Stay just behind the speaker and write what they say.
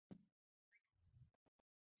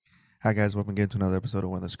Hi, guys. Welcome again to another episode of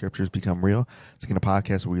When the Scriptures Become Real. It's again a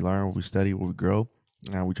podcast where we learn, where we study, where we grow,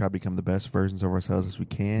 and we try to become the best versions of ourselves as we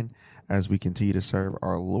can as we continue to serve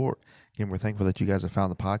our Lord. Again, we're thankful that you guys have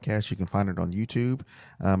found the podcast. You can find it on YouTube,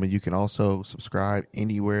 and you can also subscribe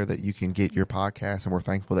anywhere that you can get your podcast. And we're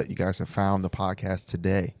thankful that you guys have found the podcast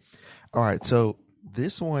today. All right, so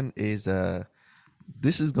this is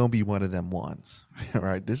going to be one of them ones. All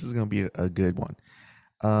right, this is going to be a good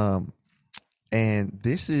one. And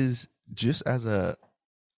this is just as a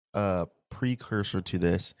precursor to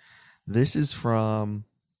this. This is from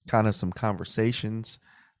kind of some conversations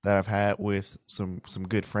that I've had with some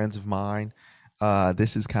good friends of mine.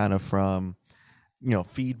 This is kind of from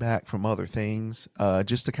feedback from other things,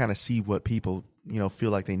 just to kind of see what people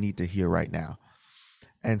feel like they need to hear right now.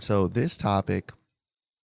 And so this topic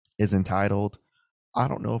is entitled, "I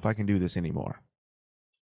don't know if I can do this anymore."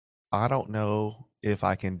 I don't know if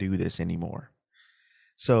I can do this anymore.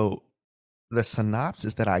 So the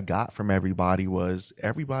synopsis that I got from everybody was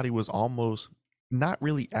almost not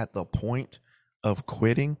really at the point of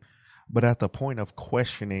quitting, but at the point of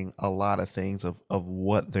questioning a lot of things of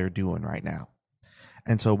what they're doing right now.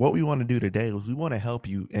 And so what we want to do today is we want to help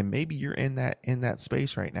you, and maybe you're in that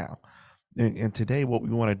space right now. And today what we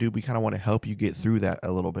want to do, we kind of want to help you get through that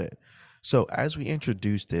a little bit. So as we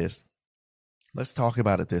introduce this, let's talk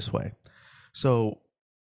about it this way. So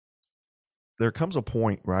there comes a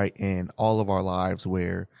point, right, in all of our lives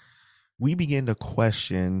where we begin to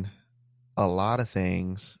question a lot of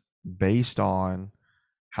things based on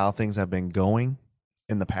how things have been going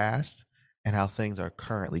in the past and how things are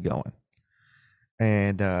currently going.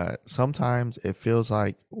 And sometimes it feels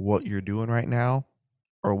like what you're doing right now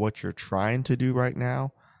or what you're trying to do right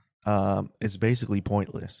now is basically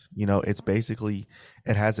pointless.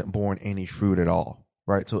 It hasn't borne any fruit at all.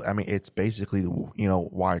 Right. So, I mean, it's basically,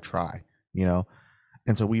 why try, you know?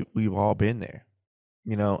 And so we've all been there,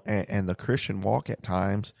 and the Christian walk at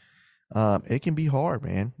times, it can be hard,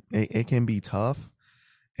 man. It can be tough.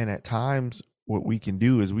 And at times what we can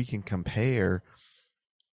do is we can compare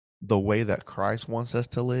the way that Christ wants us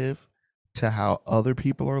to live to how other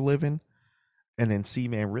people are living, and then see,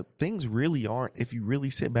 man, things really aren't, if you really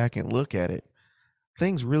sit back and look at it,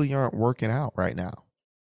 things really aren't working out right now.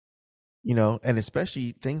 And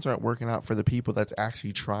especially things aren't working out for the people that's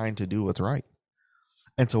actually trying to do what's right.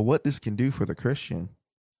 And so what this can do for the Christian,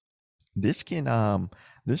 this can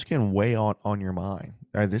weigh on your mind.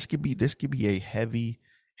 This could be a heavy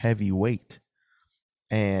weight.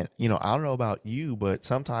 And I don't know about you, but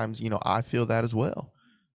sometimes I feel that as well.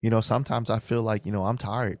 Sometimes I feel like I'm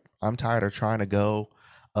tired. I'm tired of trying to go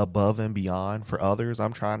above and beyond for others.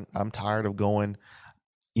 I'm tired of going,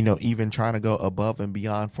 even trying to go above and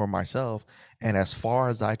beyond for myself. And as far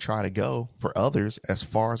as I try to go for others, as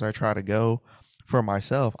far as I try to go for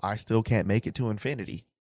myself, I still can't make it to infinity.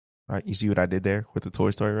 Right? You see what I did there with the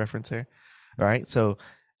Toy Story reference there? All right. So,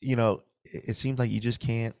 it seems like you just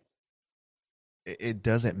can't, it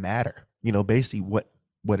doesn't matter. Basically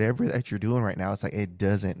whatever that you're doing right now, it's like it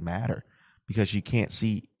doesn't matter because you can't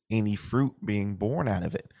see any fruit being born out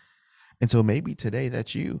of it. And so maybe today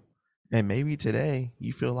that's you. And maybe today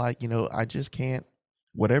you feel like, I just can't,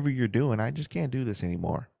 whatever you're doing, I just can't do this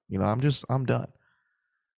anymore. I'm done.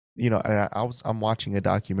 I'm watching a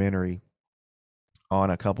documentary on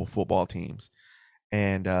a couple football teams,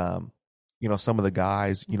 and some of the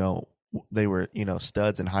guys, they were,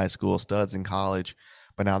 studs in high school, studs in college,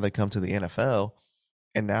 but now they come to the NFL,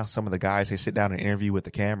 and now some of the guys, they sit down and interview with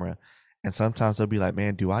the camera, and sometimes they'll be like,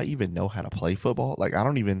 man, do I even know how to play football? Like, I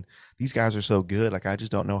don't even, these guys are so good, like I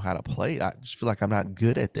just don't know how to play. I just feel like I'm not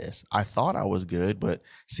good at this. I thought I was good, but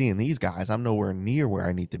seeing these guys, I'm nowhere near where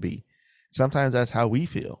I need to be. Sometimes that's how we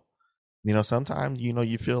feel. Sometimes,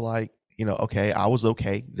 you feel like, okay, I was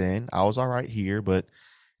okay then, I was all right here, but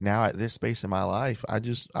now at this space in my life, I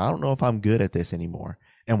don't know if I'm good at this anymore.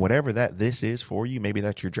 And whatever that this is for you, maybe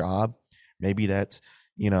that's your job, maybe that's,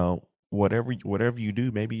 whatever you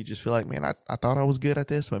do, maybe you just feel like, man, I thought I was good at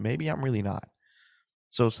this, but maybe I'm really not.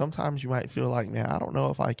 So sometimes you might feel like, man, I don't know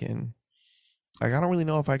if I can, like, I don't really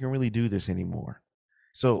know if I can really do this anymore.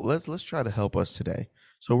 So let's try to help us today.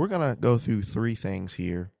 So we're gonna go through three things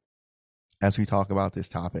here as we talk about this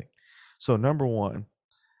topic. So number one,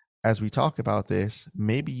 as we talk about this,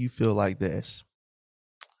 maybe you feel like this.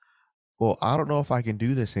 Well, I don't know if I can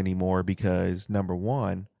do this anymore because number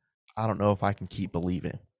one, I don't know if I can keep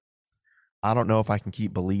believing. I don't know if I can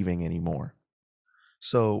keep believing anymore.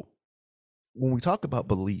 So when we talk about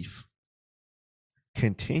belief,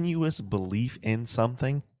 continuous belief in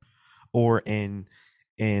something or in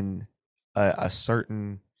a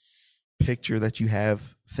certain picture that you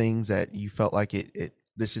have, things that you felt like it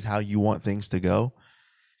this is how you want things to go,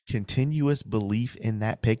 continuous belief in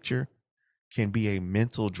that picture can be a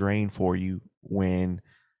mental drain for you when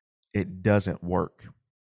it doesn't work.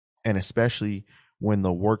 And especially when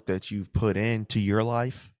the work that you've put into your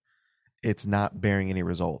life, it's not bearing any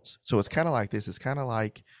results. So it's kind of like this. It's kind of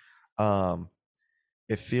like, um,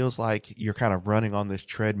 it feels like you're kind of running on this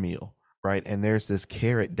treadmill, right? And there's this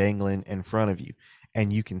carrot dangling in front of you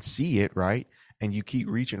and you can see it, right? And you keep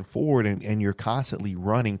reaching forward and you're constantly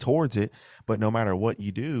running towards it. But no matter what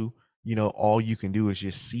you do, all you can do is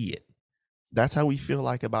just see it. That's how we feel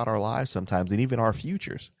like about our lives sometimes, and even our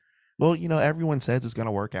futures. Well, everyone says it's going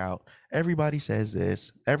to work out. Everybody says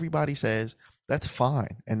this. Everybody says that's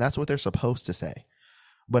fine. And that's what they're supposed to say.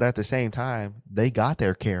 But at the same time, they got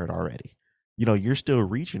their carrot already. You're still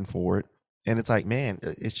reaching for it. And it's like, man,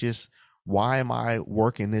 it's just, why am I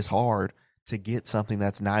working this hard to get something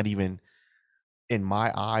that's not even in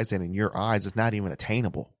my eyes and in your eyes, it's not even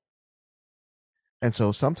attainable. And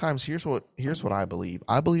so sometimes here's what I believe.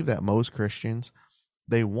 I believe that most Christians,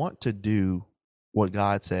 they want to do what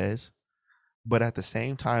God says, but at the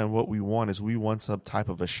same time, what we want some type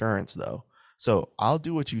of assurance though. So I'll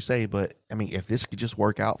do what you say, but I mean, if this could just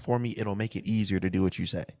work out for me, it'll make it easier to do what you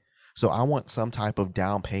say. So I want some type of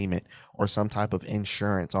down payment or some type of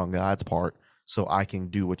insurance on God's part so I can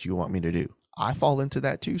do what you want me to do. I fall into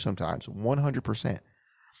that too sometimes, 100%.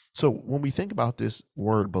 So when we think about this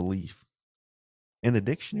word belief, in the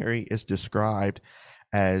dictionary, it's described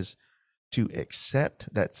as to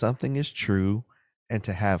accept that something is true and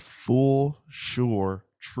to have full, sure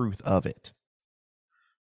truth of it.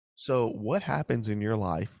 So what happens in your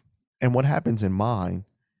life and what happens in mine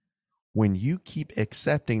when you keep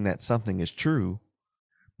accepting that something is true,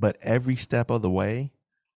 but every step of the way,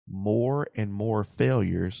 more and more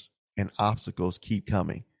failures and obstacles keep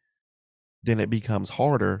coming, then it becomes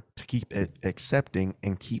harder to keep accepting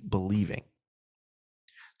and keep believing.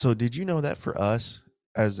 So did you know that for us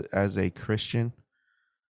as a Christian,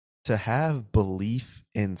 to have belief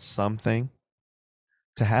in something,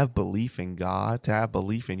 to have belief in God, to have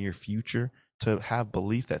belief in your future, to have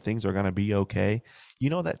belief that things are going to be okay,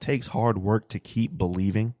 that takes hard work to keep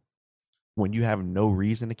believing when you have no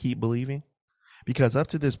reason to keep believing? Because up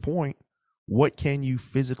to this point, what can you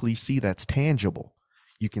physically see that's tangible?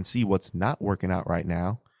 You can see what's not working out right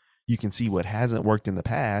now. You can see what hasn't worked in the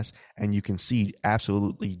past, and you can see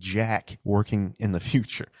absolutely jack working in the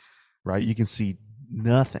future, right? You can see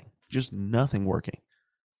nothing, just nothing working.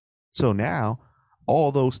 So now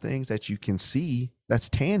all those things that you can see, that's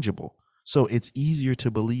tangible. So it's easier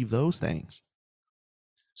to believe those things.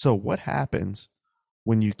 So what happens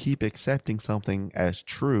when you keep accepting something as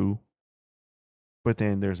true, but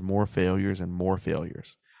then there's more failures and more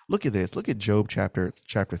failures? Look at this. Look at Job chapter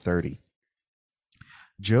 30.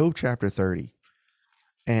 Job chapter 30.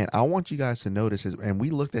 And I want you guys to notice, and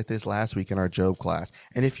we looked at this last week in our Job class.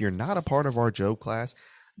 And if you're not a part of our Job class,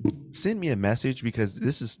 send me a message, because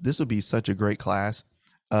this will be such a great class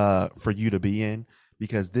for you to be in,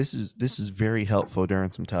 because this is very helpful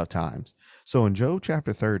during some tough times. So in Job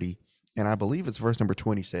chapter 30, and I believe it's verse number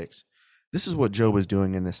 26, this is what Job is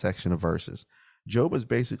doing in this section of verses. Job is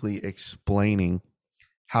basically explaining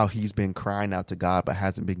how he's been crying out to God but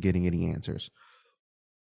hasn't been getting any answers.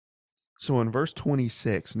 So in verse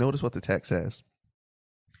 26, notice what the text says.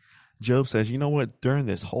 Job says, you know what? During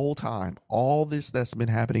this whole time, all this that's been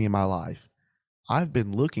happening in my life, I've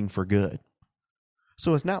been looking for good.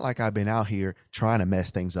 So it's not like I've been out here trying to mess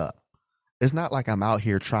things up. It's not like I'm out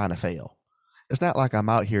here trying to fail. It's not like I'm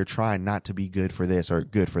out here trying not to be good for this or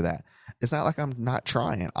good for that. It's not like I'm not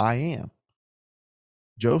trying. I am.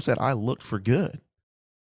 Job said, I looked for good.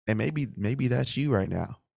 And maybe that's you right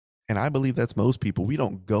now. And I believe that's most people. We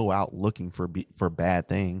don't go out looking for bad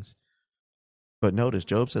things. But notice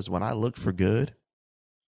Job says, when I looked for good,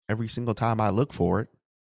 every single time I looked for it,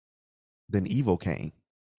 then evil came.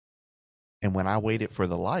 And when I waited for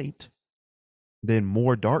the light, then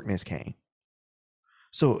more darkness came.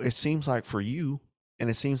 So it seems like for you, and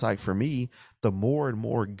it seems like for me, the more and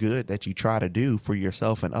more good that you try to do for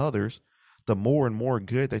yourself and others, the more and more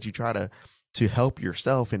good that you try to help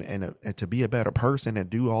yourself and to be a better person and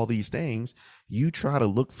do all these things, you try to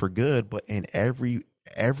look for good, but in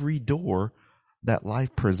every door that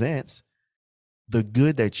life presents, the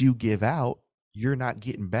good that you give out, you're not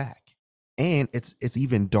getting back. And it's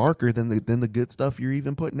even darker than the good stuff you're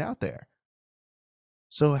even putting out there.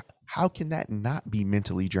 So how can that not be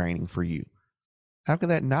mentally draining for you? How can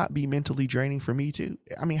that not be mentally draining for me too?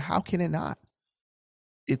 I mean, how can it not?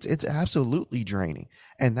 It's absolutely draining.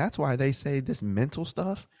 And that's why they say this mental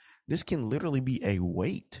stuff, this can literally be a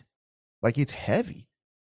weight. Like, it's heavy.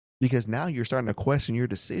 because now you're starting to question your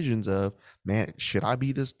decisions of, man, should I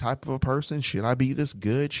be this type of a person? Should I be this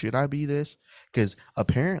good? Should I be this? Because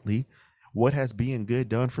apparently, what has being good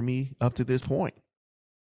done for me up to this point?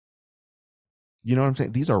 You know what I'm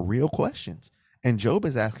saying? These are real questions. And Job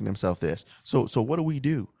is asking himself this. So what do we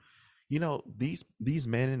do? You know, these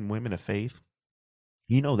men and women of faith,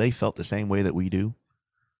 you know, they felt the same way that we do.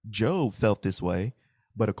 Job felt this way,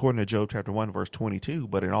 but according to Job chapter 1, verse 22,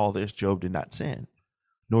 but in all this, Job did not sin,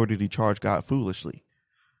 nor did he charge God foolishly.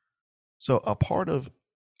 So a part of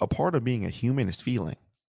being a human is feeling.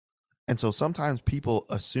 And so sometimes people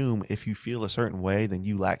assume if you feel a certain way, then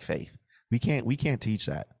you lack faith. We can't teach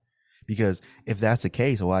that. Because if that's the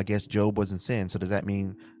case, well, I guess Job was in sin. So does that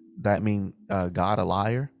mean God a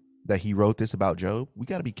liar that he wrote this about Job? We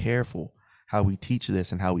got to be careful how we teach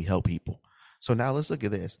this and how we help people. So now let's look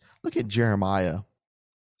at this. Look at Jeremiah.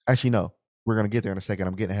 Actually, no, we're going to get there in a second.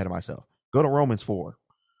 I'm getting ahead of myself. Go to Romans 4.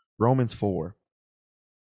 Romans 4.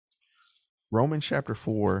 Romans chapter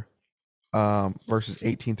 4, verses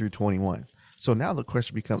 18 through 21. So now the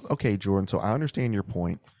question becomes, okay, Jordan, so I understand your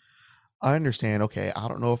point. I understand, okay, I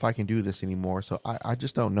don't know if I can do this anymore. So I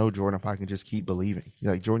just don't know, Jordan, if I can just keep believing.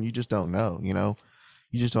 You're like, Jordan, you just don't know,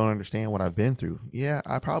 you just don't understand what I've been through. Yeah,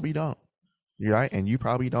 I probably don't. You're right. And you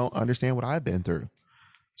probably don't understand what I've been through.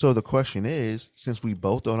 So the question is, since we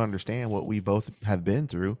both don't understand what we both have been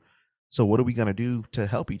through, so what are we going to do to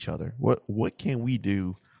help each other? What can we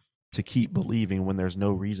do to keep believing when there's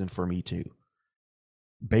no reason for me to?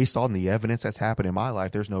 Based on the evidence that's happened in my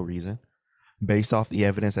life, there's no reason. Based off the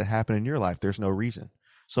evidence that happened in your life, there's no reason.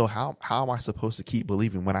 So how am I supposed to keep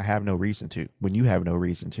believing when I have no reason to, when you have no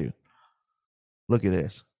reason to? Look at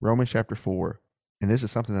this, Romans chapter 4. And this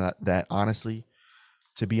is something that honestly,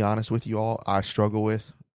 to be honest with you all, I struggle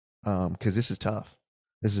with, because this is tough.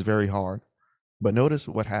 This is very hard. But notice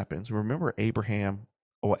what happens. Remember Abraham,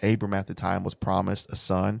 or Abram at the time, was promised a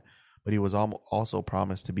son, but he was also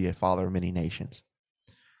promised to be a father of many nations.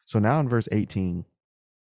 So now in verse 18,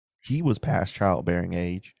 he was past childbearing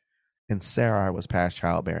age, and Sarai was past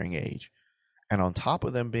childbearing age. And on top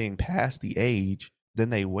of them being past the age,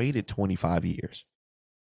 then they waited 25 years.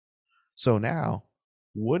 So now,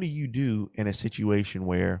 what do you do in a situation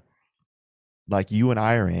where, like you and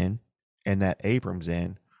I are in, and that Abram's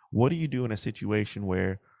in? What do you do in a situation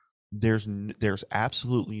where there's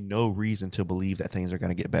absolutely no reason to believe that things are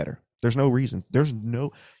going to get better? There's no reason.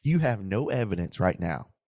 You have no evidence right now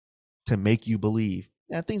to make you believe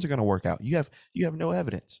that things are going to work out. You have no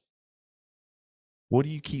evidence. How do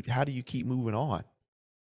you keep moving on?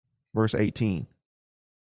 Verse 18.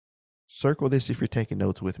 Circle this if you're taking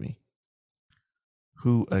notes with me.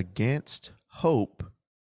 Who against hope,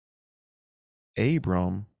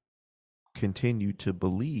 Abram continued to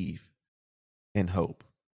believe in hope,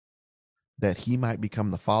 that he might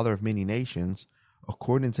become the father of many nations,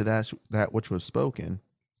 according to that which was spoken,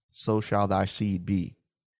 so shall thy seed be.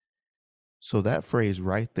 So that phrase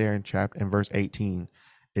right there in verse 18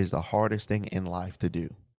 is the hardest thing in life to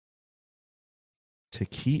do. To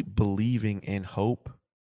keep believing in hope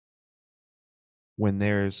when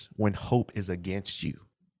hope is against you.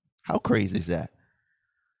 How crazy is that?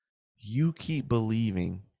 You keep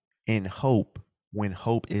believing in hope when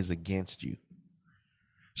hope is against you.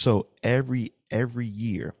 So every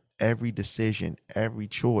year, every decision, every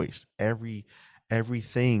choice,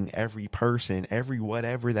 everything, every person, every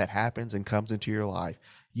whatever that happens and comes into your life,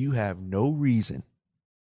 you have no reason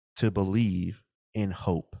to believe in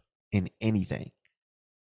hope in anything.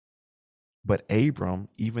 But Abram,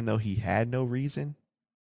 even though he had no reason,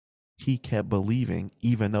 he kept believing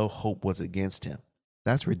even though hope was against him.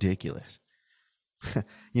 That's ridiculous.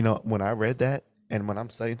 When I read that and when I'm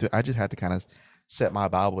studying through, I just had to kind of set my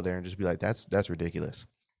Bible there and just be like, that's ridiculous.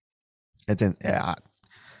 And then, I'm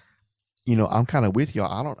kind of with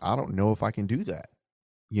y'all. I don't know if I can do that.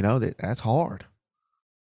 That's hard.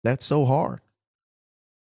 That's so hard.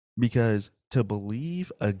 Because to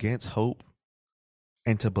believe against hope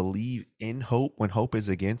and to believe in hope when hope is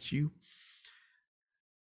against you,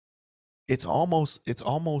 it's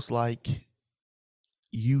almost like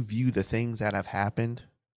you view the things that have happened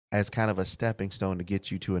as kind of a stepping stone to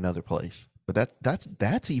get you to another place. But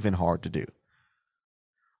that's even hard to do.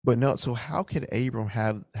 But no, so how could Abram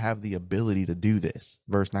have the ability to do this?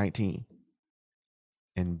 Verse 19.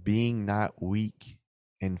 And being not weak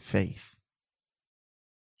in faith,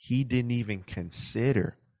 he didn't even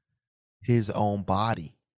consider his own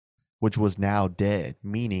body, which was now dead,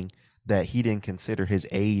 meaning that he didn't consider his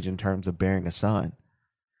age in terms of bearing a son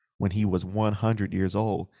when he was 100 years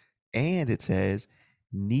old. And it says,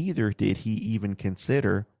 neither did he even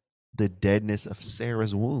consider the deadness of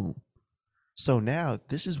Sarah's womb. So now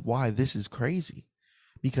this is why this is crazy,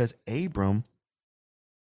 because Abram,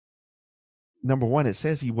 number one, it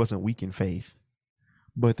says he wasn't weak in faith,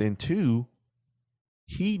 but then two,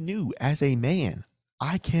 he knew as a man,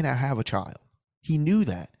 I cannot have a child. He knew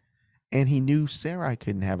that. And he knew Sarai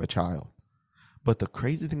couldn't have a child. But the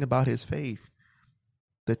crazy thing about his faith,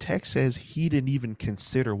 the text says he didn't even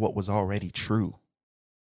consider what was already true.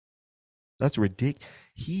 That's ridiculous.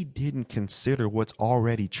 He didn't consider what's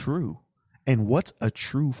already true. And what's a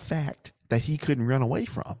true fact that he couldn't run away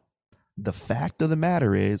from? The fact of the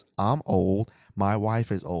matter is, I'm old, my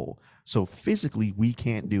wife is old. So physically, we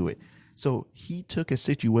can't do it. So he took a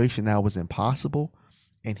situation that was impossible,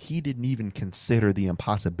 and he didn't even consider the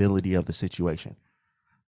impossibility of the situation.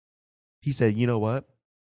 He said, you know what?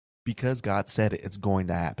 Because God said it, it's going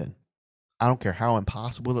to happen. I don't care how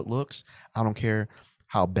impossible it looks. I don't care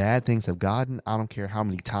how bad things have gotten. I don't care how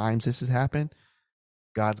many times this has happened.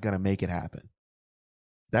 God's going to make it happen.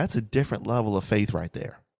 That's a different level of faith right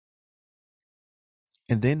there.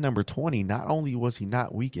 And then number 20, not only was he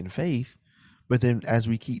not weak in faith, but then as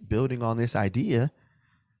we keep building on this idea,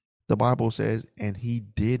 the Bible says, and he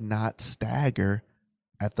did not stagger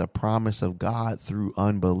at the promise of God through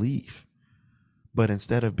unbelief. But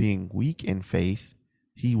instead of being weak in faith,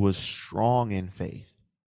 he was strong in faith,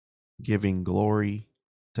 giving glory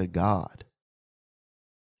to God.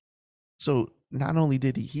 So not only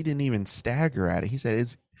did he didn't even stagger at it. He said,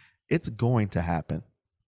 it's going to happen.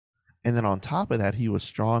 And then on top of that, he was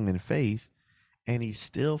strong in faith, and he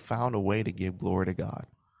still found a way to give glory to God.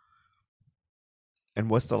 And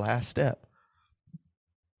what's the last step?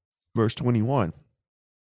 Verse 21,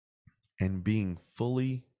 and being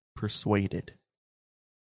fully persuaded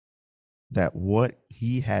that what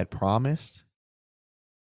he had promised,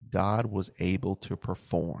 God was able to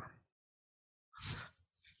perform.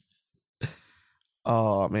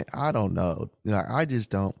 Oh, man, I don't know. I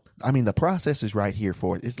just don't. I mean, the process is right here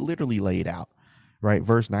for it. It's literally laid out, right?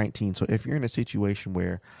 Verse 19. So if you're in a situation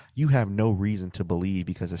where you have no reason to believe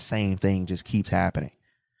because the same thing just keeps happening,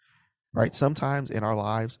 right? Sometimes in our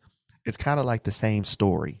lives, it's kind of like the same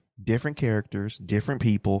story, different characters, different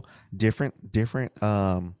people, different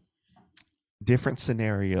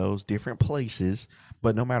scenarios, different places,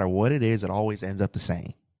 but no matter what it is, it always ends up the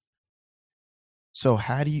same. So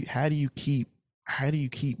how do you keep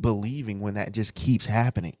believing when that just keeps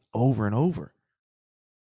happening over and over?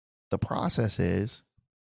 The process is,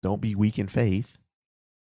 don't be weak in faith.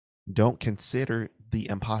 Don't consider the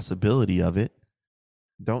impossibility of it.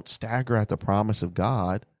 Don't stagger at the promise of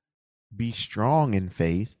God. Be strong in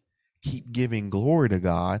faith. Keep giving glory to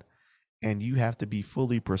God. And you have to be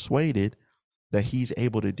fully persuaded that he's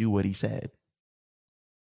able to do what he said.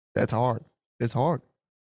 That's hard. It's hard.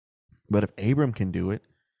 But if Abram can do it,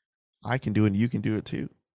 I can do it, and you can do it too.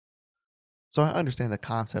 So I understand the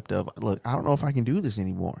concept of, look, I don't know if I can do this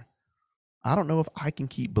anymore. I don't know if I can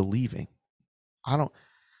keep believing. I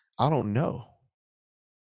don't know.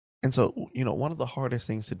 And so, one of the hardest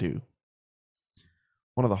things to do,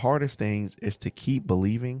 one of the hardest things is to keep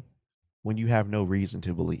believing when you have no reason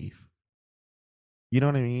to believe. You know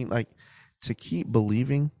what I mean? Like, to keep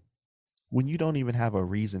believing when you don't even have a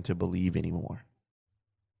reason to believe anymore.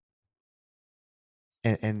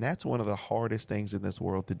 And that's one of the hardest things in this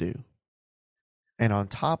world to do. And on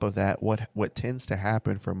top of that, what tends to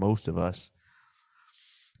happen for most of us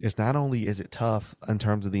is, not only is it tough in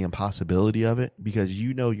terms of the impossibility of it, because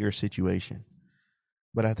you know your situation,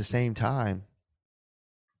 but at the same time,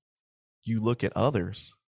 you look at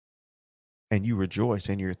others and you rejoice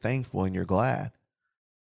and you're thankful and you're glad.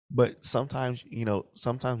 But sometimes we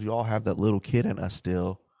all have that little kid in us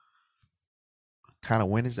still, kind of,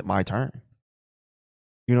 when is it my turn?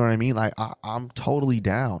 You know what I mean? Like, I'm totally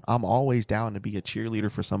down. I'm always down to be a cheerleader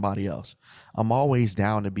for somebody else. I'm always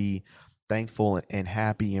down to be thankful and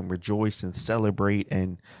happy and rejoice and celebrate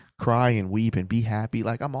and cry and weep and be happy.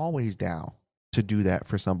 Like, I'm always down to do that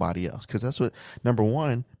for somebody else. Because that's what, number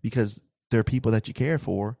one, because they're people that you care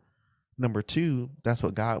for. Number two, that's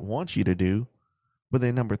what God wants you to do. But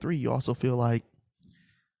then number three, you also feel like,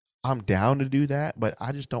 I'm down to do that, but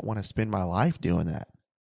I just don't want to spend my life doing that.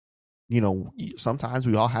 Sometimes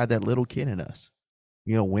we all have that little kid in us.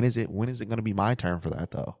 When is it going to be my turn for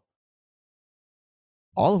that, though?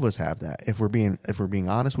 All of us have that, if we're being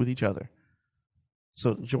honest with each other.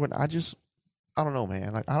 So Jordan, I don't know,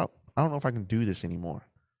 man. Like, I don't know if I can do this anymore.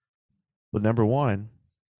 But number one,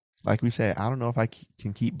 like we said, I don't know if I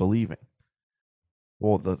can keep believing.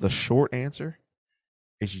 Well, the short answer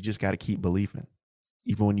is, you just got to keep believing,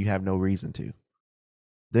 even when you have no reason to.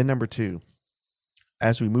 Then number two,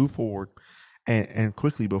 as we move forward, And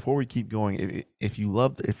quickly before we keep going, if you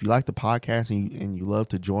like the podcast and you love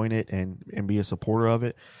to join it and be a supporter of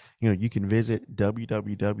it, you can visit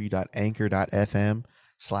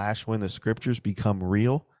www.anchor.fm/when the scriptures become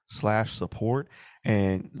real/support,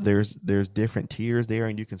 and there's different tiers there,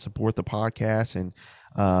 and you can support the podcast, and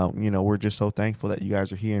we're just so thankful that you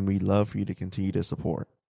guys are here, and we'd love for you to continue to support.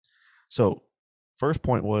 So first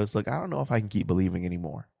point was, look, I don't know if I can keep believing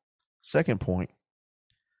anymore. Second point,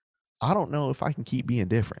 I don't know if I can keep being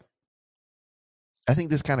different. I think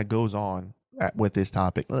this kind of goes on with this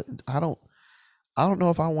topic. I don't know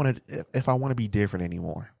if I want to be different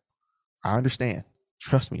anymore. I understand.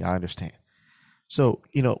 Trust me, I understand. So,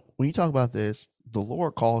 when you talk about this, the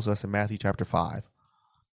Lord calls us in Matthew chapter 5.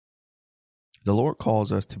 The Lord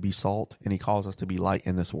calls us to be salt, and he calls us to be light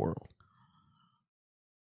in this world.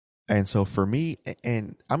 And so for me,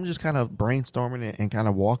 and I'm just kind of brainstorming and kind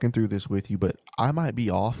of walking through this with you, but I might be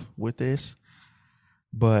off with this.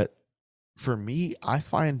 But for me, I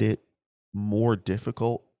find it more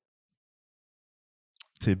difficult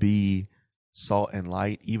to be salt and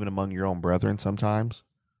light, even among your own brethren sometimes,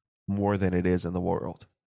 more than it is in the world,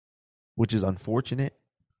 which is unfortunate.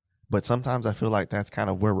 But sometimes I feel like that's kind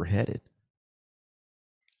of where we're headed.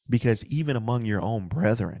 Because even among your own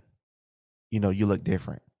brethren, you look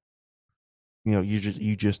different.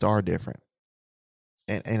 You just are different.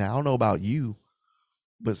 And I don't know about you,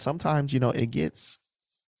 but sometimes, it gets,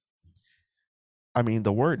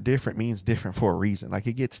 the word different means different for a reason. Like,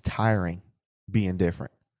 it gets tiring being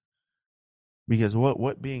different, because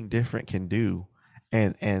what being different can do,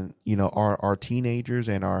 and our teenagers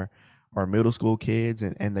and our middle school kids,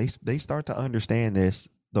 and they start to understand this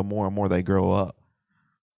the more and more they grow up.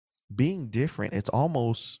 Being different, it's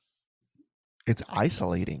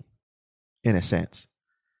isolating in a sense,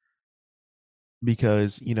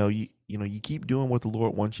 because you keep doing what the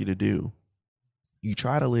Lord wants you to do. You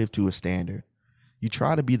try to live to a standard. You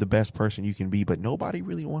try to be the best person you can be, but nobody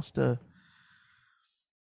really wants to.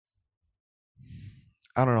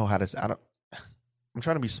 I don't know how to. I'm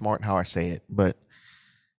trying to be smart in how I say it, but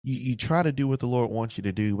you try to do what the Lord wants you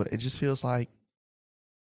to do, but it just feels like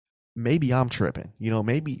maybe I'm tripping.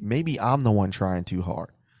 Maybe I'm the one trying too hard.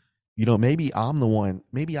 Maybe I'm the one.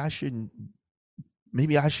 Maybe I shouldn't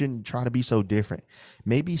try to be so different.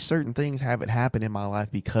 Maybe certain things haven't happened in my life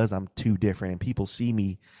because I'm too different, and people see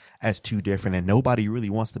me as too different, and nobody really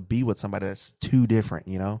wants to be with somebody that's too different,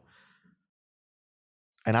 And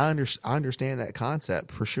I understand that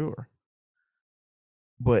concept for sure.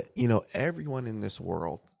 But, everyone in this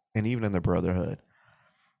world, and even in the brotherhood,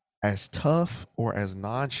 as tough or as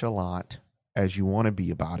nonchalant as you want to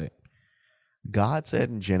be about it, God said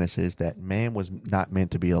in Genesis that man was not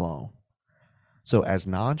meant to be alone. So as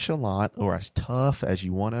nonchalant or as tough as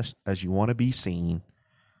you want to be seen,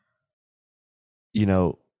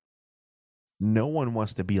 no one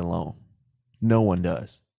wants to be alone. No one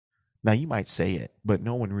does. Now, you might say it, but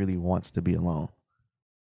no one really wants to be alone.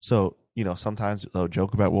 So, sometimes they'll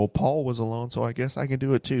joke about, well, Paul was alone, so I guess I can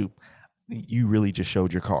do it too. You really just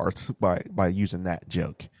showed your cards by using that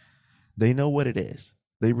joke. They know what it is.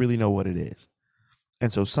 They really know what it is.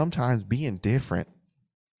 And so sometimes being different,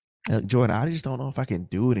 Jordan, I just don't know if I can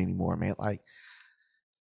do it anymore, man. Like,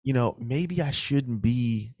 maybe I shouldn't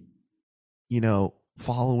be,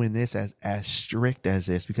 following this as strict as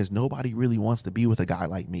this, because nobody really wants to be with a guy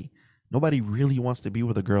like me. Nobody really wants to be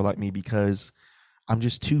with a girl like me because I'm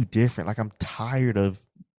just too different. Like, I'm tired of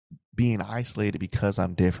being isolated because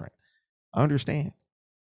I'm different. I understand.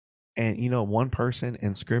 And, one person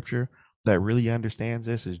in scripture that really understands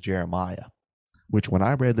this is Jeremiah, which when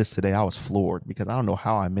I read this today, I was floored because I don't know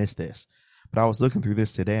how I missed this. But I was looking through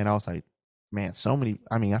this today and I was like, man,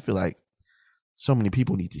 I feel like so many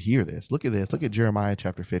people need to hear this. Look at this. Look at Jeremiah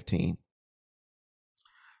chapter 15.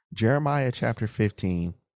 Jeremiah chapter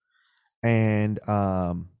 15. And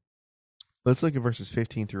let's look at verses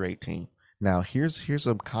 15 through 18. Now, here's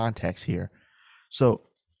some context here. So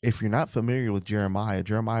if you're not familiar with Jeremiah,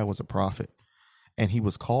 Jeremiah was a prophet, and he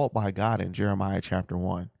was called by God in Jeremiah chapter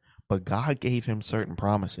 1. But God gave him certain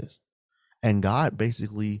promises, and God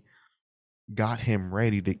basically got him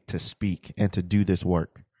ready to speak and to do this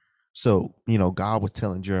work. So, God was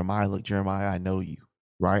telling Jeremiah, look, Jeremiah, I know you,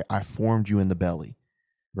 right? I formed you in the belly,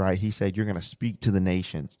 right? He said, you're going to speak to the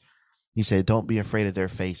nations. He said, don't be afraid of their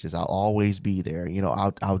faces. I'll always be there.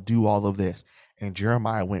 I'll do all of this. And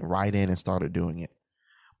Jeremiah went right in and started doing it.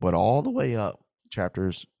 But all the way up,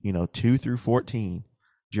 chapters, 2 through 14,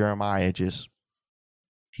 Jeremiah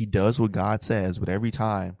he does what God says, but every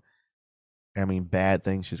time, bad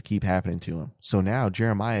things just keep happening to him. So now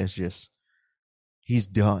Jeremiah is he's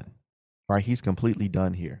done. right? He's completely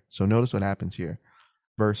done here. So notice what happens here.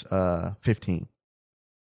 Verse 15.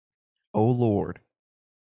 O Lord,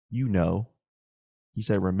 you know, he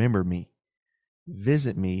said, remember me,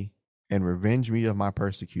 visit me, and revenge me of my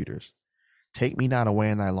persecutors. Take me not away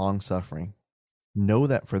in thy long suffering. Know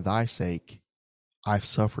that for thy sake I've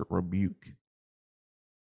suffered rebuke.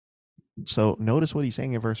 So notice what he's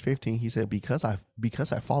saying in verse 15. He said, because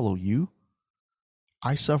I follow you,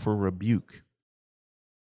 I suffer rebuke.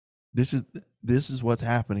 This is what's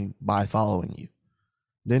happening by following you.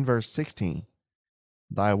 Then verse 16,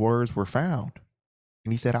 thy words were found.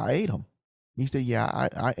 And he said, I ate them. He said, yeah,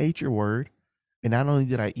 I ate your word. And not only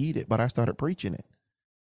did I eat it, but I started preaching it.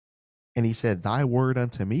 And he said, thy word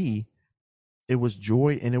unto me, it was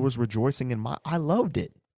joy and it was rejoicing in I loved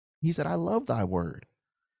it. He said, I love thy word.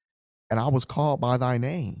 And I was called by thy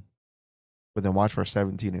name. But then watch verse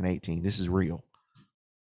 17 and 18. This is real.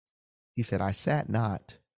 He said, I sat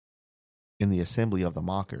not in the assembly of the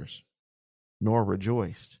mockers, nor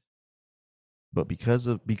rejoiced. But because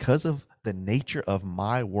of the nature of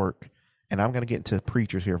my work, and I'm going to get into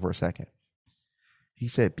preachers here for a second. He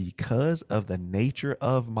said, because of the nature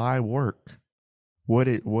of my work, what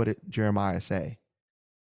did Jeremiah say?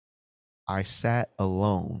 I sat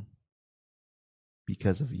alone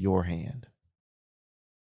because of your hand.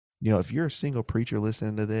 You know, if you're a single preacher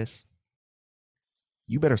listening to this,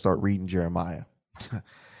 you better start reading Jeremiah. And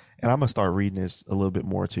I'm going to start reading this a little bit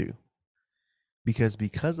more too.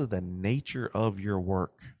 Because of the nature of your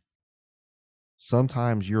work,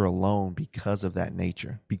 sometimes you're alone because of that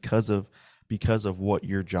nature, because of what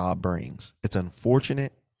your job brings. It's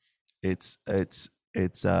unfortunate. It's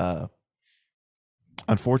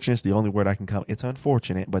unfortunate is the only word I can come. It's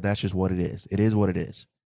unfortunate, but that's just what it is. It is what it is.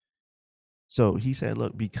 So he said,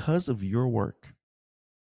 look, because of your work,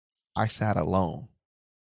 I sat alone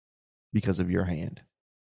because of your hand.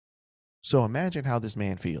 So imagine how this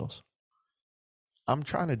man feels. I'm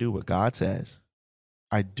trying to do what God says.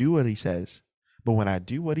 I do what he says. But when I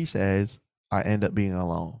do what he says, I end up being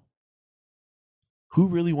alone. Who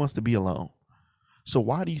really wants to be alone? So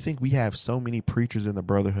why do you think we have so many preachers in the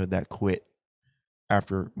brotherhood that quit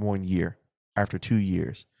after 1 year, after 2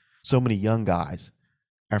 years? So many young guys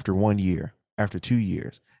after 1 year, after 2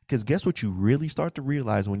 years. Because guess what you really start to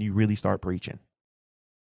realize when you really start preaching?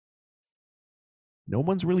 No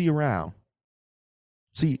one's really around.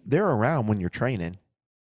 See, they're around when you're training.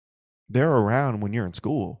 They're around when you're in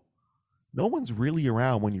school. No one's really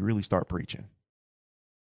around when you really start preaching.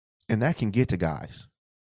 And that can get to guys.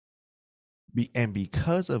 And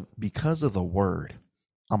because of the word,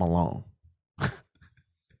 I'm alone.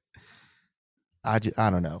 I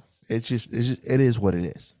don't know. It is what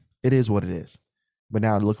it is. It is what it is. But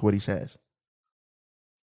now look what he says.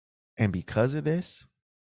 And because of this,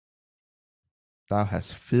 thou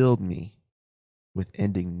hast filled me with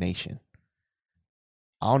indignation.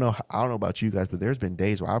 I don't know about you guys, but there's been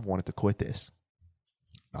days where I've wanted to quit this.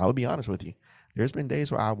 I will be honest with you. There's been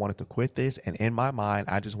days where I wanted to quit this, and in my mind,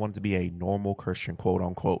 I just wanted to be a normal Christian, quote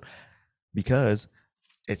unquote, because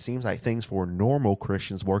it seems like things for normal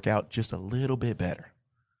Christians work out just a little bit better.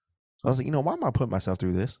 So I was like, why am I putting myself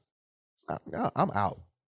through this? I'm out.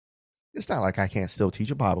 It's not like I can't still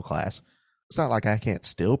teach a Bible class. It's not like I can't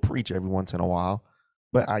still preach every once in a while.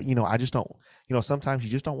 But I just don't, sometimes you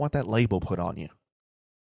just don't want that label put on you.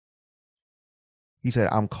 He said,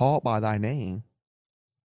 I'm called by thy name.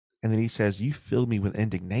 And then he says, you filled me with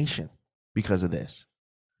indignation because of this.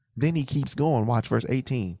 Then he keeps going. Watch verse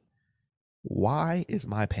 18. Why is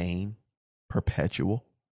my pain perpetual?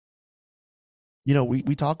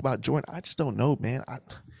 We talk about Jordan. I just don't know, man.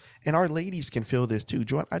 And our ladies can feel this too.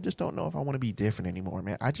 Jordan, I just don't know if I want to be different anymore,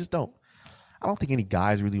 man. I don't think any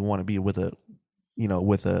guys really want to be with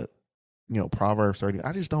a Proverbs 30.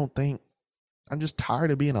 I just don't think. I'm just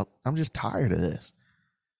tired of this.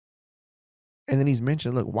 And then he's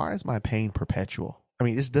mentioned, look, why is my pain perpetual? I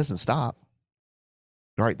mean, this doesn't stop.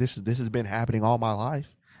 Right? This has been happening all my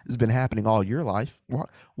life. It's been happening all your life.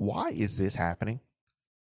 Why is this happening?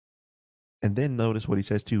 And then notice what he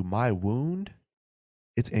says too. My wound,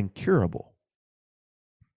 it's incurable,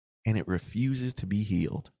 and it refuses to be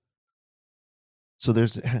healed. So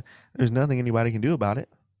there's nothing anybody can do about it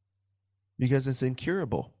because it's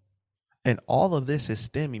incurable. And all of this is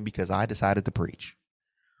stemming because I decided to preach.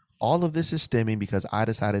 All of this is stemming because I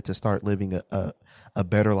decided to start living a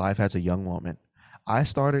better life as a young woman. I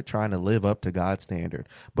started trying to live up to God's standard.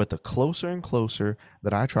 But the closer and closer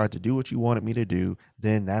that I tried to do what you wanted me to do,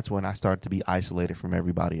 then that's when I started to be isolated from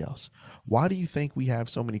everybody else. Why do you think we have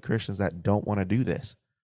so many Christians that don't want to do this?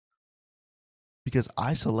 Because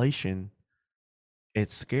isolation,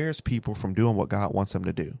 it scares people from doing what God wants them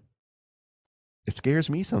to do. It scares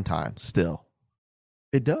me sometimes still.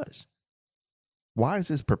 It does. Why is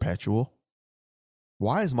this perpetual?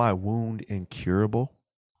 Why is my wound incurable,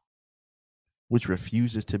 which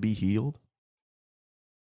refuses to be healed?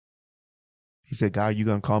 He said, God, you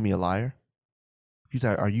going to call me a liar? He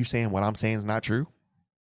said, are you saying what I'm saying is not true?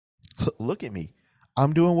 Look at me.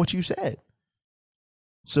 I'm doing what you said.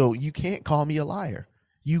 So you can't call me a liar.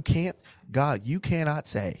 You can't, God, you cannot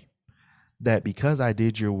say that because I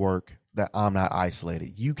did your work that I'm not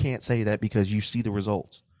isolated. You can't say that because you see the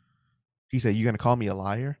results. He said, you're going to call me a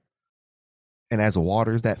liar? And as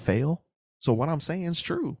waters that fail? So what I'm saying is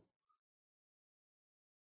true.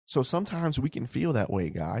 So sometimes we can feel that way,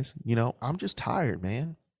 guys. You know, I'm just tired,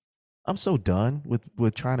 man. I'm so done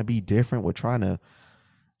with trying to be different, with trying to,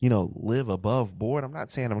 you know, live above board. I'm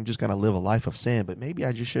not saying I'm just going to live a life of sin, but maybe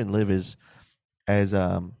I just shouldn't live as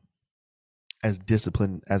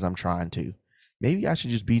disciplined as I'm trying to. Maybe I should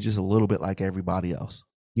just be just a little bit like everybody else.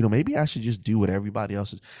 You know, maybe I should just do what everybody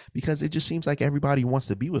else is, because it just seems like everybody wants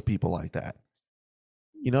to be with people like that.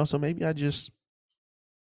 You know, so maybe I just,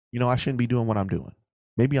 you know, I shouldn't be doing what I'm doing.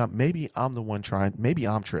 Maybe I'm the one trying, maybe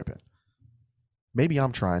I'm tripping. Maybe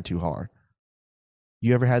I'm trying too hard.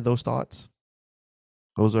 You ever had those thoughts?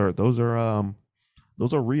 Those are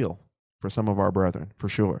real for some of our brethren, for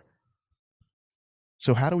sure.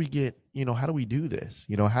 So how do we get, you know, how do we do this?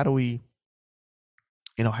 How do we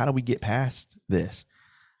get past this?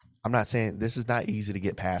 I'm not saying this is not easy to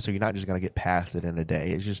get past, so you're not just going to get past it in a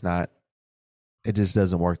day. It's just not, it just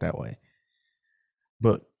doesn't work that way.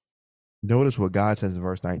 But notice what God says in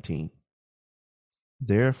verse 19.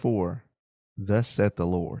 Therefore, thus saith the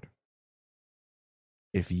Lord,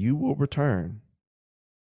 if you will return,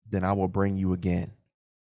 then I will bring you again,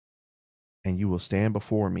 and you will stand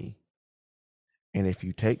before me. And if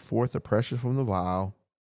you take forth the precious from the vial,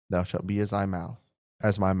 thou shalt be as my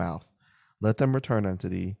mouth. Let them return unto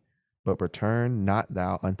thee, but return not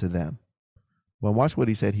thou unto them. Well, watch what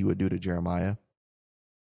he said he would do to Jeremiah.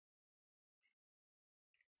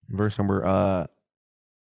 Verse number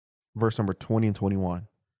 20 and 21.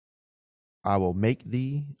 I will make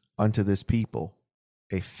thee unto this people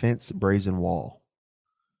a fenced brazen wall,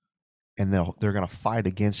 and they're going to fight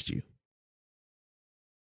against you.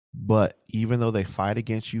 But even though they fight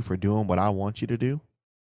against you for doing what I want you to do,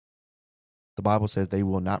 the Bible says they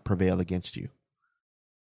will not prevail against you.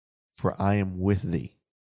 For I am with thee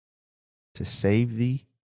to save thee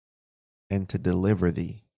and to deliver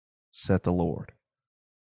thee, saith the Lord.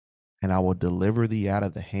 And I will deliver thee out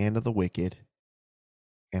of the hand of the wicked,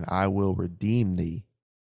 and I will redeem thee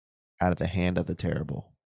out of the hand of the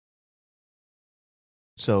terrible.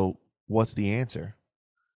 So what's the answer?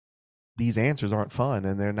 These answers aren't fun,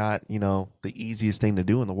 and they're not, the easiest thing to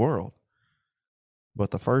do in the world.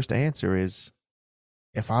 But the first answer is,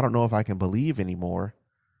 if I don't know if I can believe anymore,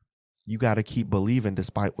 you got to keep believing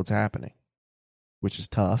despite what's happening, which is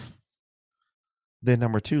tough. Then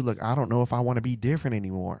number two, look, I don't know if I want to be different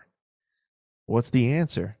anymore. What's the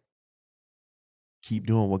answer? Keep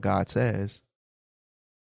doing what God says,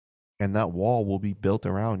 and that wall will be built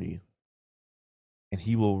around you, and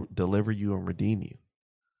he will deliver you and redeem you.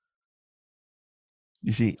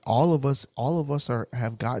 You see, all of us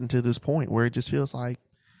have gotten to this point where it just feels like,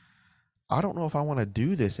 I don't know if I want to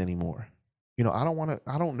do this anymore. I don't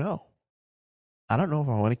know. I don't know if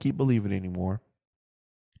I want to keep believing anymore.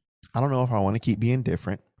 I don't know if I want to keep being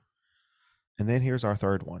different. And then here's our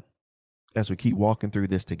third one as we keep walking through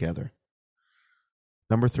this together.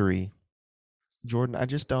 Number 3, Jordan, I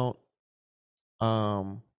just don't,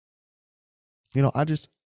 I just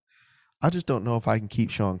don't know if I can keep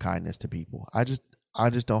showing kindness to people. I just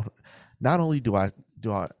don't. Not only do I,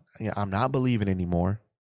 I'm not believing anymore.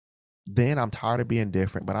 Then I'm tired of being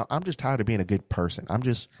different, but I'm just tired of being a good person.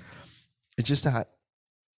 it's just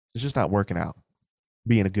not working out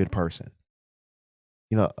being a good person.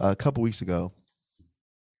 A couple weeks ago,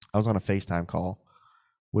 I was on a FaceTime call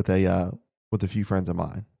with a few friends of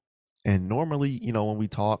mine. And normally, when we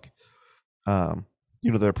talk,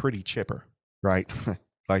 they're pretty chipper, right?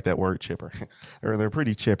 Like that word chipper. Or they're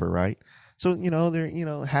pretty chipper, right? So,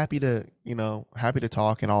 they're, happy to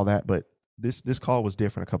talk and all that. But this call was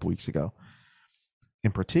different a couple weeks ago.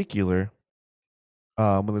 In particular,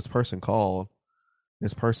 when this person called,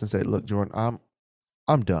 this person said, "Look, Jordan,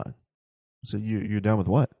 I'm done." So you're done with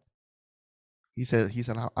what? He said,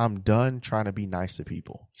 "I'm done trying to be nice to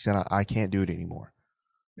people." He said, I can't do it anymore.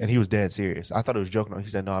 And he was dead serious. I thought it was joking. He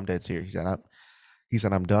said, "No, I'm dead serious." He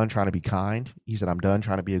said, "I'm done trying to be kind." He said, "I'm done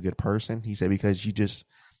trying to be a good person." He said, because he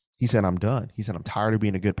said, "I'm done." He said, "I'm tired of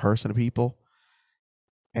being a good person to people."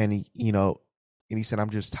 And he said, "I'm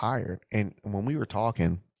just tired." And when we were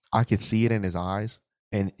talking, I could see it in his eyes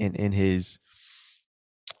and in his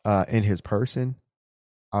person.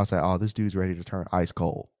 I was like, oh, this dude's ready to turn ice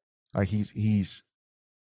cold. Like he's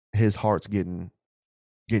his heart's getting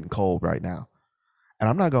cold right now. And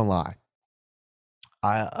I'm not gonna lie.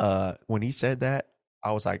 I when he said that,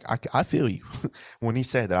 I was like, I feel you. When he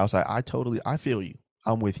said that, I was like, I feel you.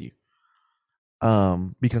 I'm with you.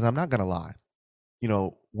 Because I'm not gonna lie. You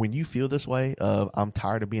know, when you feel this way of I'm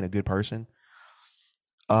tired of being a good person,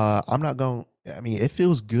 I'm not going I mean, it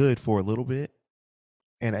feels good for a little bit.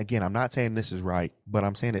 And again, I'm not saying this is right, but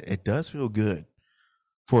I'm saying it does feel good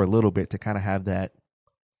for a little bit to kind of have that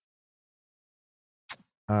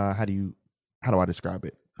uh how do you how do I describe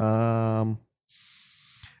it?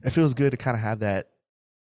 It feels good to kind of have that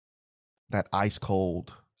ice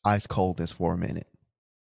coldness for a minute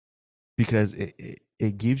because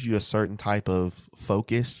it gives you a certain type of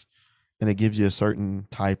focus and it gives you a certain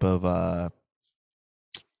type of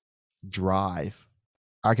drive.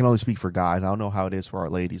 I can only speak for guys. I don't know how it is for our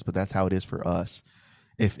ladies, but that's how it is for us.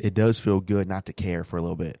 If it does feel good not to care for a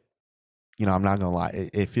little bit, you know, I'm not gonna lie,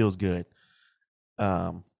 it feels good.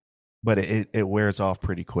 Um, but it wears off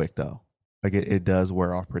pretty quick though. Like it does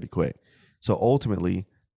wear off pretty quick. So ultimately,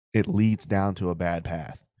 it leads down to a bad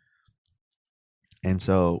path. And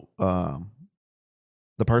so,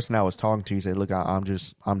 the person I was talking to said, "Look, I'm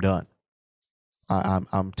done.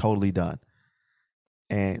 I'm totally done."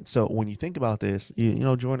 And so when you think about this, you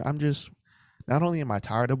know, Jordan, I'm just not only am I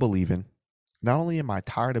tired of believing, not only am I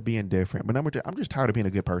tired of being different, but number two, I'm just tired of being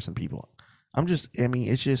a good person, people. I mean,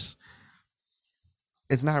 it's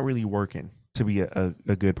not really working to be a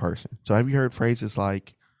good person. So have you heard phrases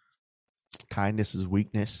like kindness is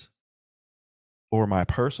weakness? Or my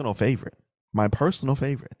personal favorite,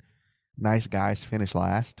 nice guys finish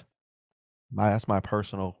last. That's my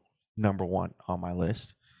personal number one on my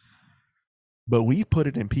list. But we've put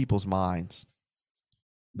it in people's minds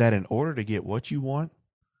that in order to get what you want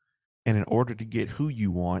and in order to get who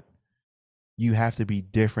you want, you have to be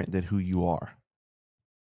different than who you are.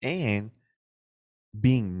 And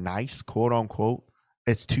being nice, quote unquote,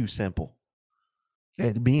 it's too simple.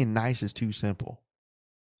 Being nice is too simple.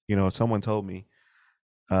 You know, someone told me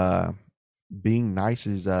uh, being nice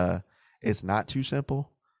is it's not too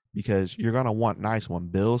simple because you're gonna want nice when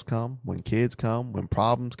bills come, when kids come, when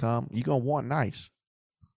problems come. You're gonna want nice.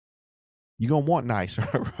 You're gonna want nice.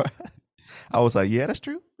 I was like, yeah, that's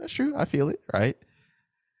true. That's true. I feel it, right?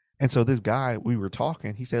 And so this guy, we were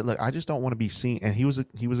talking. He said, "Look, I just don't want to be seen." And he was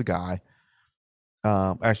a guy.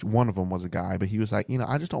 Actually, one of them was a guy, but he was like, you know,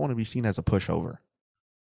 I just don't want to be seen as a pushover.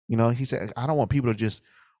 You know, he said, I don't want people to just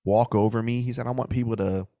walk over me. He said, I want people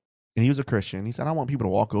to, and he was a Christian. He said, I don't want people to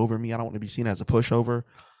walk over me. I don't want to be seen as a pushover.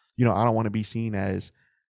 You know, I don't want to be seen as,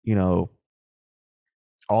 you know,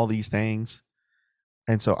 all these things.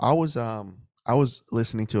 And so I was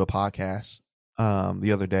listening to a podcast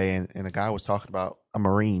the other day, and a guy was talking about a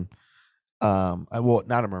Marine. Well,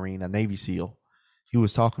 not a Marine, a Navy SEAL. He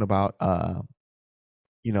was talking about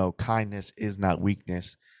you know, kindness is not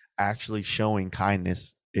weakness. Actually showing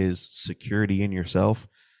kindness is security in yourself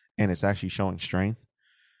and it's actually showing strength.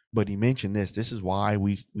 But he mentioned this is why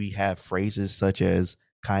we have phrases such as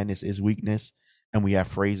kindness is weakness and we have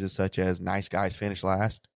phrases such as nice guys finish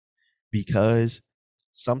last because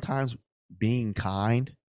sometimes being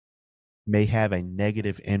kind may have a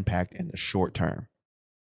negative impact in the short term.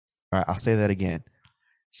 All right, I'll say that again.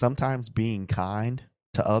 Sometimes being kind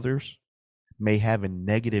to others may have a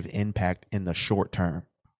negative impact in the short term.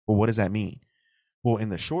 Well, what does that mean? Well, in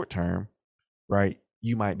the short term, right,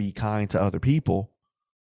 you might be kind to other people,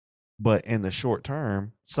 but in the short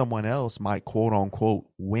term, someone else might quote unquote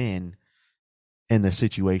win in the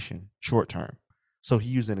situation short term. So he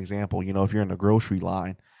used an example, you know, if you're in the grocery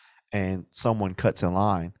line and someone cuts in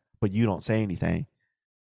line, but you don't say anything,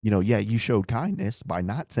 you know, yeah, you showed kindness by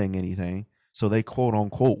not saying anything. So they quote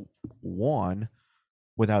unquote won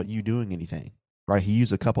without you doing anything, right? He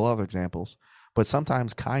used a couple other examples, but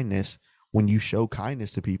sometimes kindness, when you show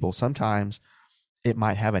kindness to people, sometimes it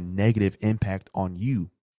might have a negative impact on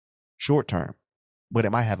you short term, but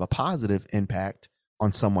it might have a positive impact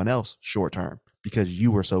on someone else short term because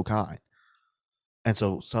you were so kind. And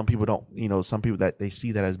so some people don't, you know, some people that they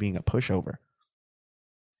see that as being a pushover.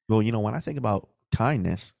 Well, you know, when I think about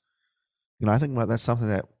kindness, you know, I think about that's something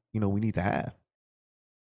that, you know, we need to have.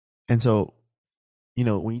 And so, you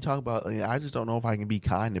know, when you talk about, I just don't know if I can be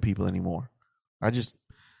kind to people anymore. I just,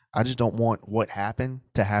 I just don't want what happened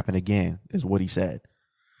to happen again, is what he said.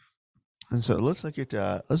 And so let's look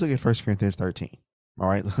at 1 Corinthians 13. All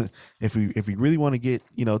right, if we really want to get,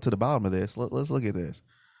 you know, to the bottom of this, let's look at this.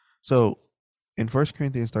 So in 1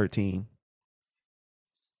 Corinthians 13,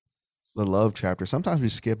 the love chapter, sometimes we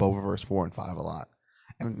skip over verse 4 and 5 a lot.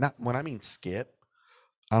 And not when I mean skip,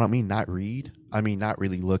 I don't mean not read. I mean not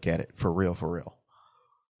really look at it for real, for real.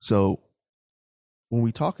 So when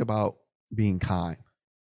we talk about being kind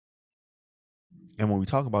and when we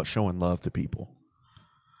talk about showing love to people,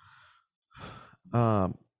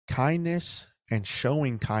 kindness and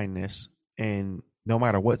showing kindness, and no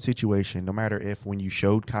matter what situation, no matter if when you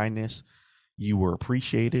showed kindness, you were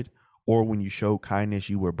appreciated, or when you showed kindness,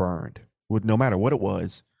 you were burned. No matter what it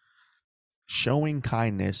was, showing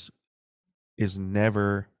kindness is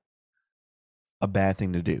never a bad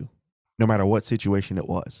thing to do, no matter what situation it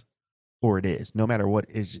was or it is, no matter what,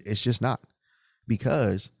 it's just not.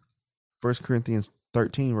 Because 1 Corinthians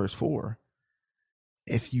 13, verse 4,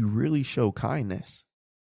 if you really show kindness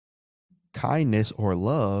or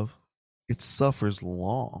love, it suffers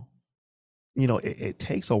long. It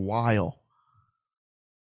takes a while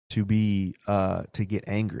to get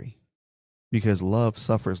angry, because love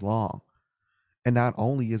suffers long. And not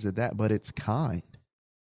only is it that, but it's kind.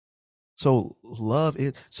 So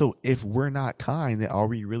if we're not kind, then are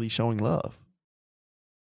we really showing love?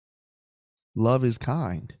 Love is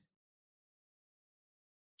kind.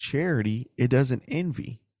 Charity, it doesn't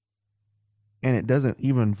envy, and it doesn't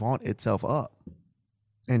even vaunt itself up.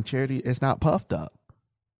 And charity, it's not puffed up.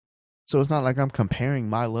 So it's not like I'm comparing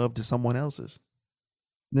my love to someone else's.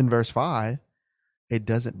 Then verse 5, it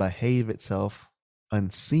doesn't behave itself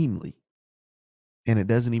unseemly, and it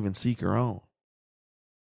doesn't even seek her own.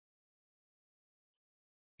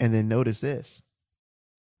 And then notice this.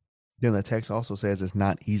 Then the text also says it's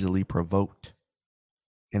not easily provoked,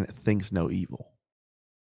 and it thinks no evil.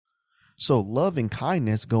 So love and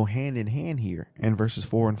kindness go hand in hand here in verses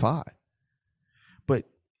 4 and 5. But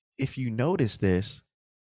if you notice this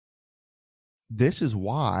is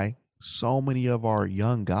why so many of our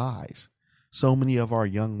young guys, so many of our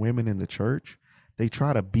young women in the church, they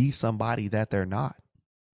try to be somebody that they're not.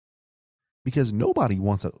 Because no girl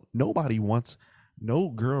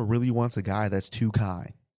really wants a guy that's too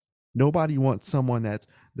kind. Nobody wants someone that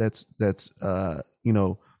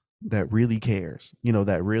really cares,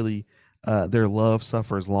 that really, their love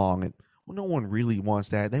suffers long. And no one really wants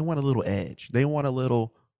that. They want a little edge. They want a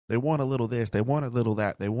little this. They want a little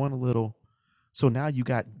that. They want a little. So now you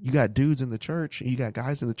got dudes in the church, and you got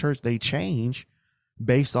guys in the church. They change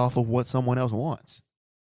based off of what someone else wants.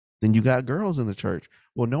 Then you got girls in the church.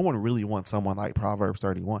 Well, no one really wants someone like Proverbs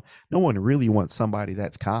 31. No one really wants somebody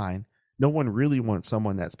that's kind. No one really wants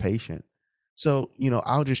someone that's patient. So,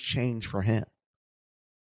 I'll just change for him.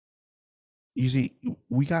 You see,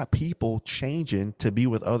 we got people changing to be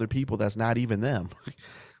with other people that's not even them,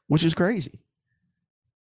 which is crazy.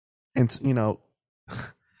 And, and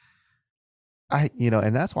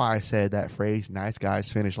that's why I said that phrase, nice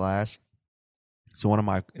guys finish last. It's one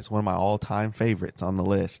of my all-time favorites on the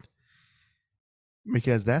list,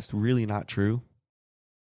 because that's really not true.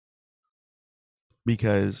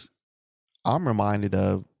 Because I'm reminded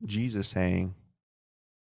of Jesus saying,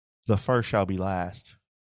 the first shall be last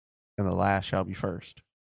and the last shall be first.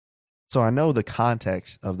 So I know the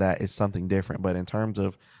context of that is something different, but in terms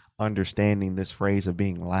of understanding this phrase of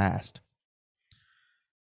being last,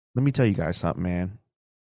 let me tell you guys something, man.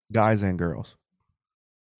 Guys and girls,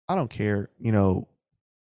 I don't care,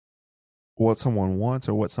 what someone wants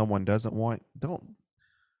or what someone doesn't want.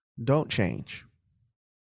 Don't change.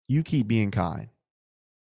 You keep being kind.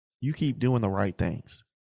 You keep doing the right things.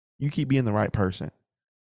 You keep being the right person.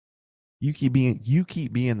 You keep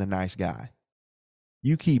being the nice guy.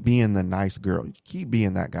 You keep being the nice girl. Keep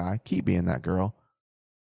being that guy. Keep being that girl.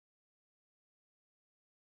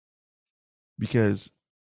 Because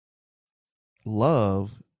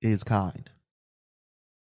love is kind.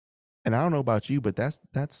 And I don't know about you, but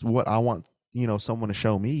that's what I want, someone to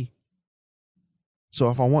show me.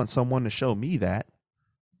 So if I want someone to show me that,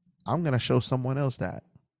 I'm going to show someone else that,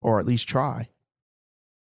 or at least try.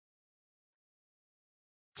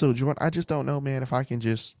 So Jordan, I just don't know, man, I don't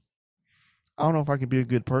know if I can be a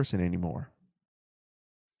good person anymore.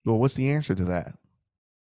 Well, what's the answer to that?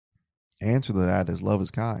 The answer to that is love is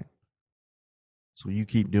kind. So you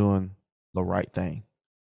keep doing the right thing.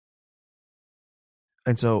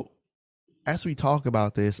 And so as we talk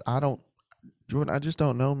about this, Jordan, I just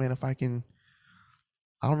don't know, man, I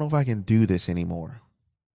don't know if I can do this anymore.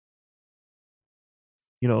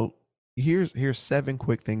 Here's 7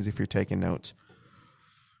 quick things if you're taking notes.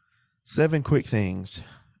 7 quick things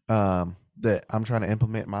that I'm trying to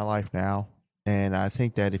implement in my life now. And I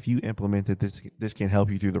think that if you implement it, this can help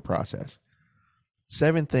you through the process.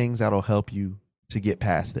 7 things that'll help you to get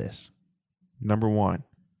past this. Number 1,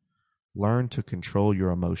 learn to control your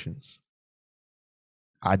emotions.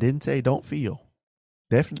 I didn't say don't feel.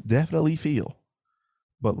 Definitely feel,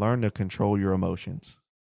 but learn to control your emotions.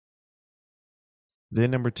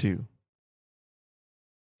 Then number 2,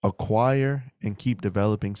 acquire and keep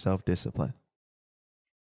developing self-discipline.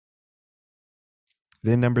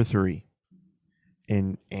 Then number 3,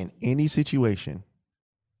 in any situation,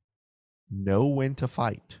 know when to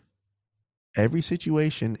fight. Every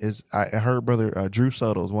situation is, I heard brother Drew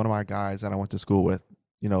Soto is one of my guys that I went to school with.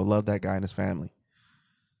 Love that guy and his family.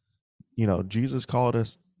 Jesus called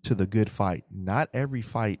us to the good fight. Not every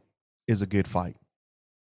fight is a good fight.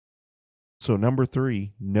 So number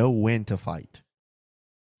 3, know when to fight.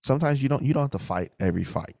 Sometimes you don't have to fight every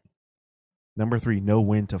fight. Number 3, know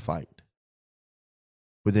when to fight.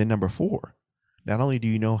 But then number 4, not only do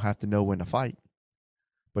you have to know when to fight,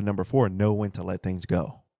 but number 4, know when to let things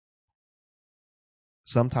go.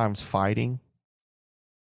 Sometimes fighting,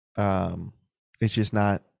 it's just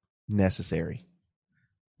not necessary.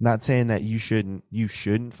 Not saying that you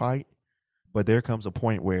shouldn't fight, but there comes a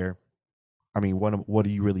point where, what are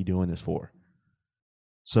you really doing this for?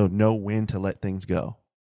 So know when to let things go.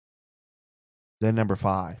 Then number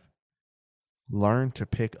 5, learn to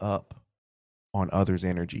pick up on others'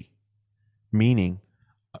 energy, meaning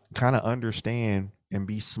kind of understand and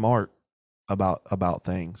be smart about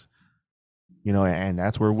things. And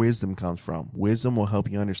that's where wisdom comes from. Wisdom will help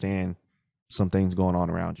you understand some things going on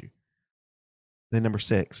around you. Then number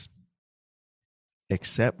 6,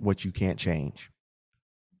 accept what you can't change.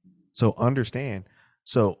 So understand.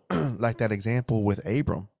 So like that example with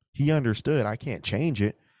Abram, he understood I can't change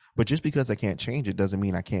it, but just because I can't change it doesn't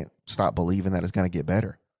mean I can't stop believing that it's going to get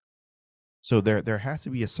better. So there has to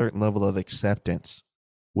be a certain level of acceptance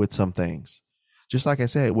with some things. Just like I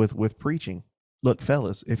said, with preaching, look,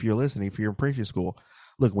 fellas, if you're listening, if you're in preaching school,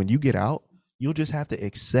 look, when you get out, you'll just have to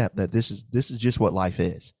accept that this is just what life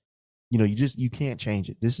is. You can't change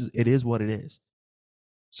it. It is what it is.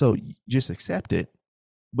 So just accept it,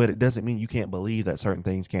 but it doesn't mean you can't believe that certain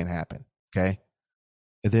things can't happen. Okay.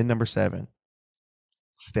 And then number 7,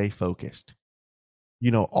 stay focused.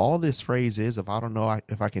 All this phrase is, if I don't know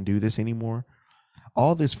if I can do this anymore,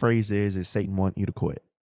 all this phrase is Satan want you to quit.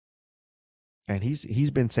 And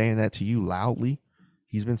he's been saying that to you loudly.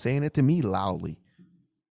 He's been saying it to me loudly.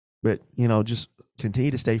 But, just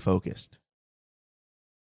continue to stay focused.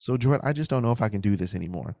 So, Jordan, I just don't know if I can do this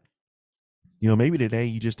anymore. Maybe today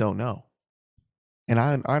you just don't know. And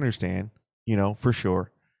I understand, for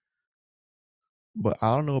sure. But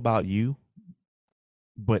I don't know about you,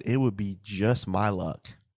 but it would be just my luck.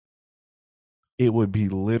 It would be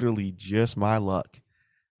literally just my luck.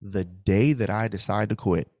 The day that I decide to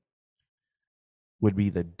quit would be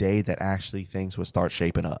the day that actually things would start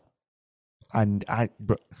shaping up. I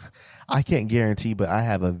can't guarantee, but I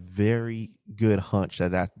have a very good hunch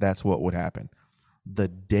that's what would happen. The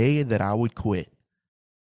day that I would quit,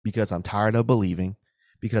 because I'm tired of believing,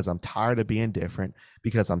 because I'm tired of being different,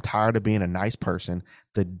 because I'm tired of being a nice person,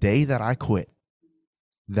 the day that I quit,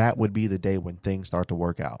 that would be the day when things start to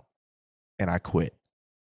work out and I quit.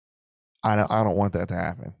 I don't want that to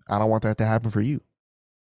happen. I don't want that to happen for you.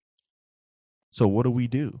 So what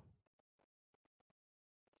do?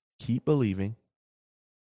 Keep believing,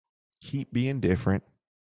 keep being different,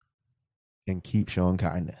 and keep showing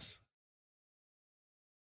kindness.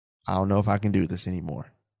 I don't know if I can do this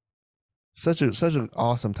anymore. Such an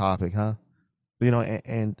awesome topic, huh?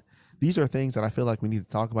 And these are things that I feel like we need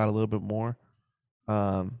to talk about a little bit more.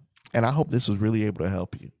 And I hope this was really able to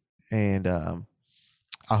help you. And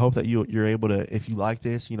I hope that you're able to, if you like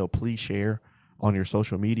this, please share on your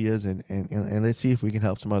social medias and let's see if we can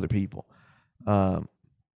help some other people.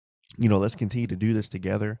 Let's continue to do this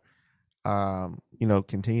together.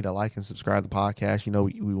 Continue to like and subscribe to the podcast.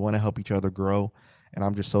 We want to help each other grow. And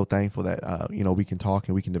I'm just so thankful that, we can talk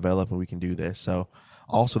and we can develop and we can do this. So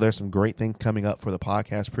also there's some great things coming up for the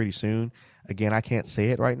podcast pretty soon. Again, I can't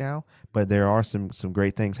say it right now, but there are some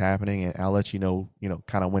great things happening, and I'll let you know,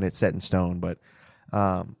 kind of when it's set in stone. But,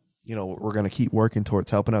 we're going to keep working towards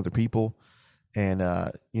helping other people. And,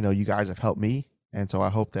 you guys have helped me. And so I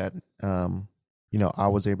hope that, I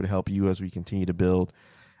was able to help you as we continue to build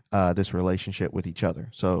this relationship with each other.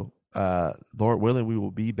 So, Lord willing, we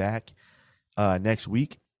will be back next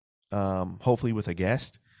week, hopefully with a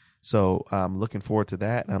guest. So I'm looking forward to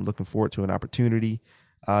that. And I'm looking forward to an opportunity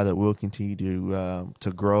that we'll continue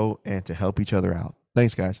to grow and to help each other out.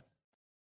 Thanks, guys.